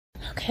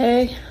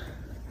Okay,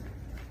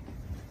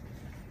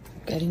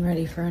 getting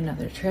ready for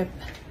another trip.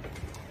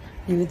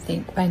 You would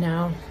think by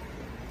now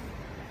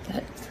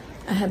that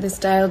I had this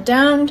dialed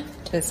down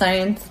to a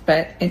science,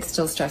 but it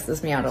still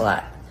stresses me out a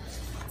lot.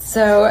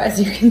 So as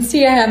you can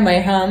see, I have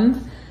my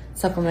Hum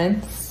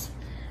supplements.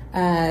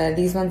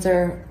 These ones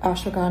are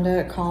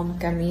ashwagandha calm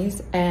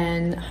gummies,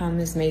 and Hum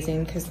is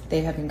amazing because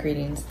they have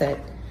ingredients that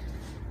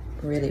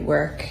really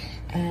work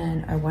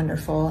and are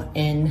wonderful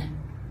in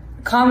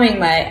calming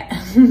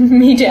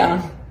me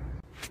down.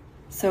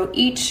 So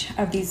each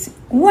of these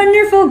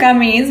wonderful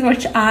gummies,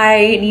 which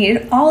I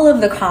needed all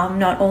of the calm,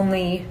 not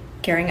only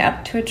gearing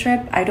up to a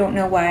trip. I don't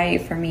know why,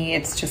 for me,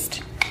 it's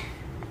just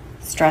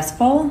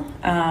stressful,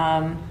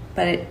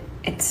 but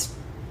it's,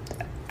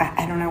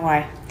 I don't know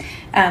why.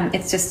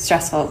 It's just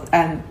stressful.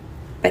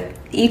 But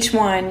each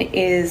one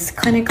is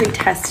clinically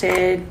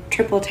tested,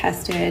 triple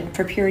tested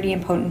for purity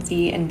and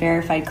potency and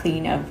verified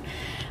clean of,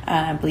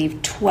 I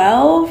believe,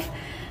 12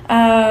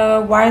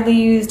 widely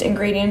used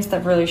ingredients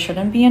that really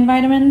shouldn't be in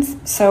vitamins.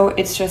 So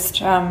it's just,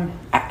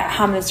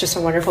 Hum is just a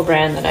wonderful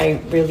brand that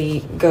I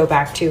really go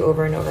back to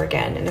over and over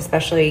again. And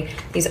especially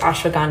these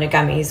ashwagandha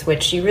gummies,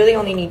 which you really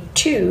only need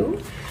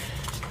 2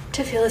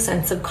 to feel a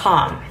sense of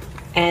calm.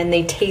 And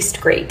they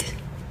taste great.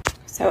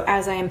 So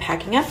as I am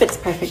packing up, it's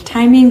perfect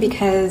timing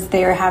because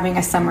they are having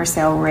a summer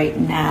sale right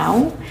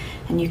now.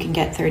 And you can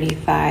get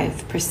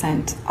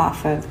 35%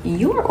 off of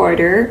your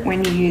order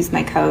when you use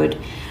my code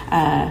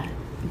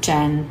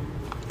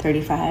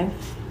GEN35,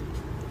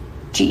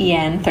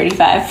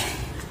 GEN35.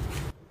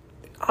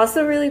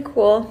 Also really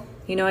cool,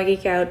 you know, I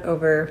geek out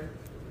over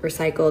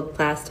recycled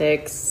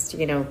plastics,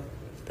 you know,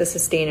 the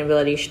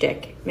sustainability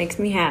shtick. Makes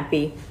me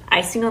happy.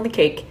 Icing on the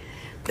cake.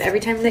 But every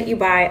time that you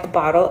buy a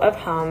bottle of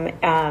Hum,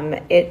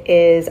 it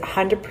is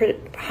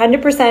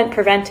 100%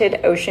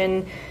 prevented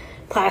ocean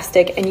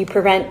plastic, and you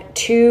prevent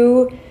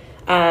 2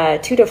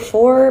 to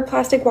 4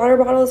 plastic water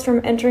bottles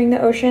from entering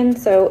the ocean.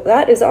 So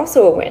that is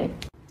also a win.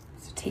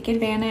 So take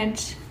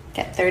advantage.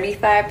 Get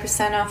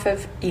 35% off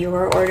of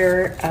your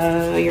order,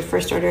 your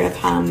first order of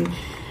Hum.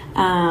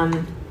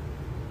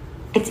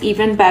 It's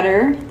even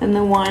better than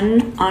the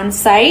one on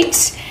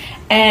site,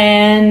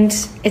 and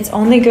it's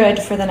only good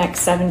for the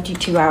next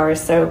 72 hours.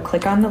 So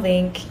click on the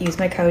link, use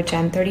my code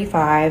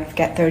GEN35,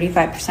 get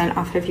 35%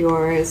 off of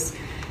yours,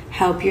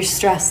 help your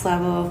stress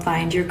level,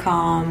 find your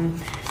calm,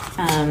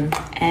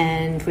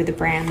 and with a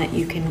brand that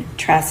you can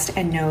trust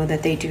and know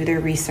that they do their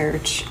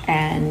research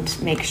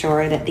and make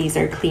sure that these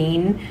are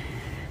clean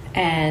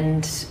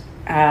and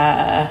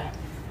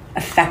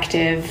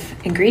effective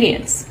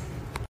ingredients.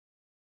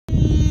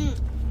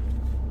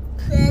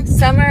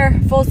 Summer,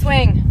 full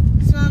swing.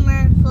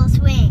 Summer, full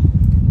swing.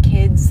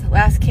 Kids,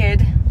 last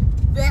kid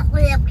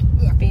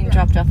being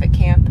dropped off at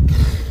camp.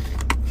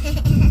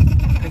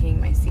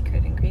 Bringing my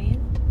secret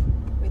ingredient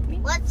with me.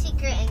 What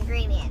secret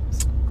ingredient?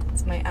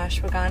 It's my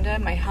ashwagandha,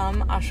 my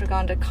Hum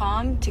ashwagandha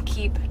calm to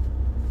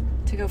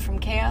go from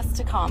chaos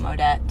to calm,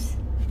 Odette.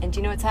 And do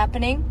you know what's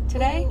happening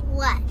today?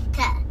 What?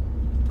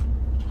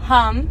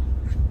 Hum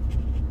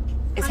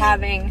is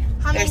having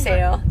their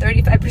sale,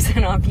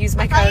 35% off. Use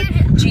my code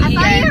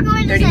GEN35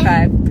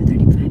 for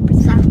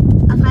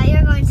 35%. I thought you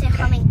were going to say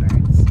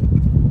hummingbirds.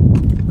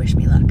 Wish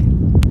me luck.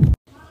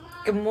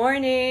 Good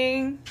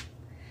morning.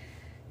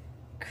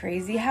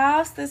 Crazy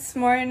house this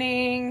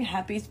morning.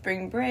 Happy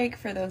spring break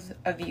for those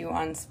of you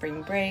on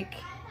spring break.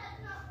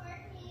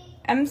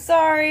 I'm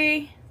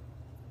sorry.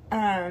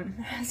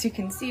 As you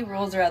can see,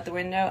 rules are out the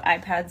window.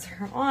 iPads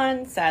are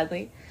on,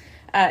 sadly.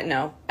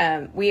 No,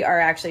 we are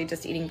actually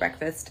just eating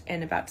breakfast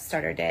and about to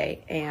start our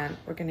day, and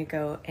we're gonna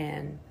go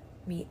and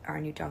meet our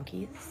new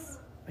donkeys,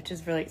 which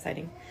is really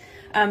exciting.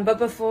 But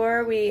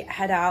before we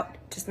head out,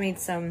 just made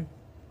some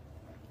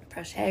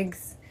fresh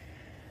eggs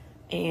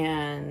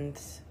and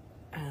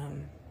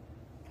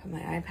put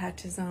my eye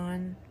patches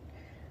on.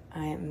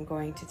 I am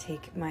going to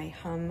take my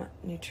Hum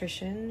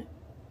nutrition,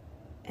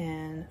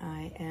 and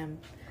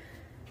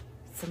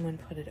someone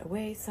put it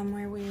away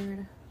somewhere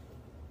weird.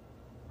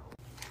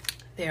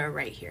 They are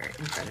right here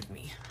in front of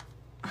me.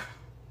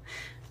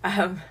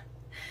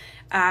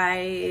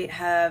 I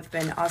have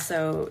been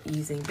also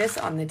using this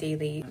on the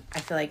daily. I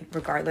feel like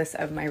regardless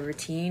of my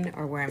routine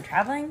or where I'm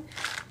traveling,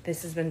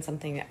 this has been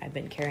something that I've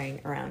been carrying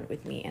around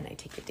with me, and I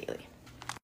take it daily.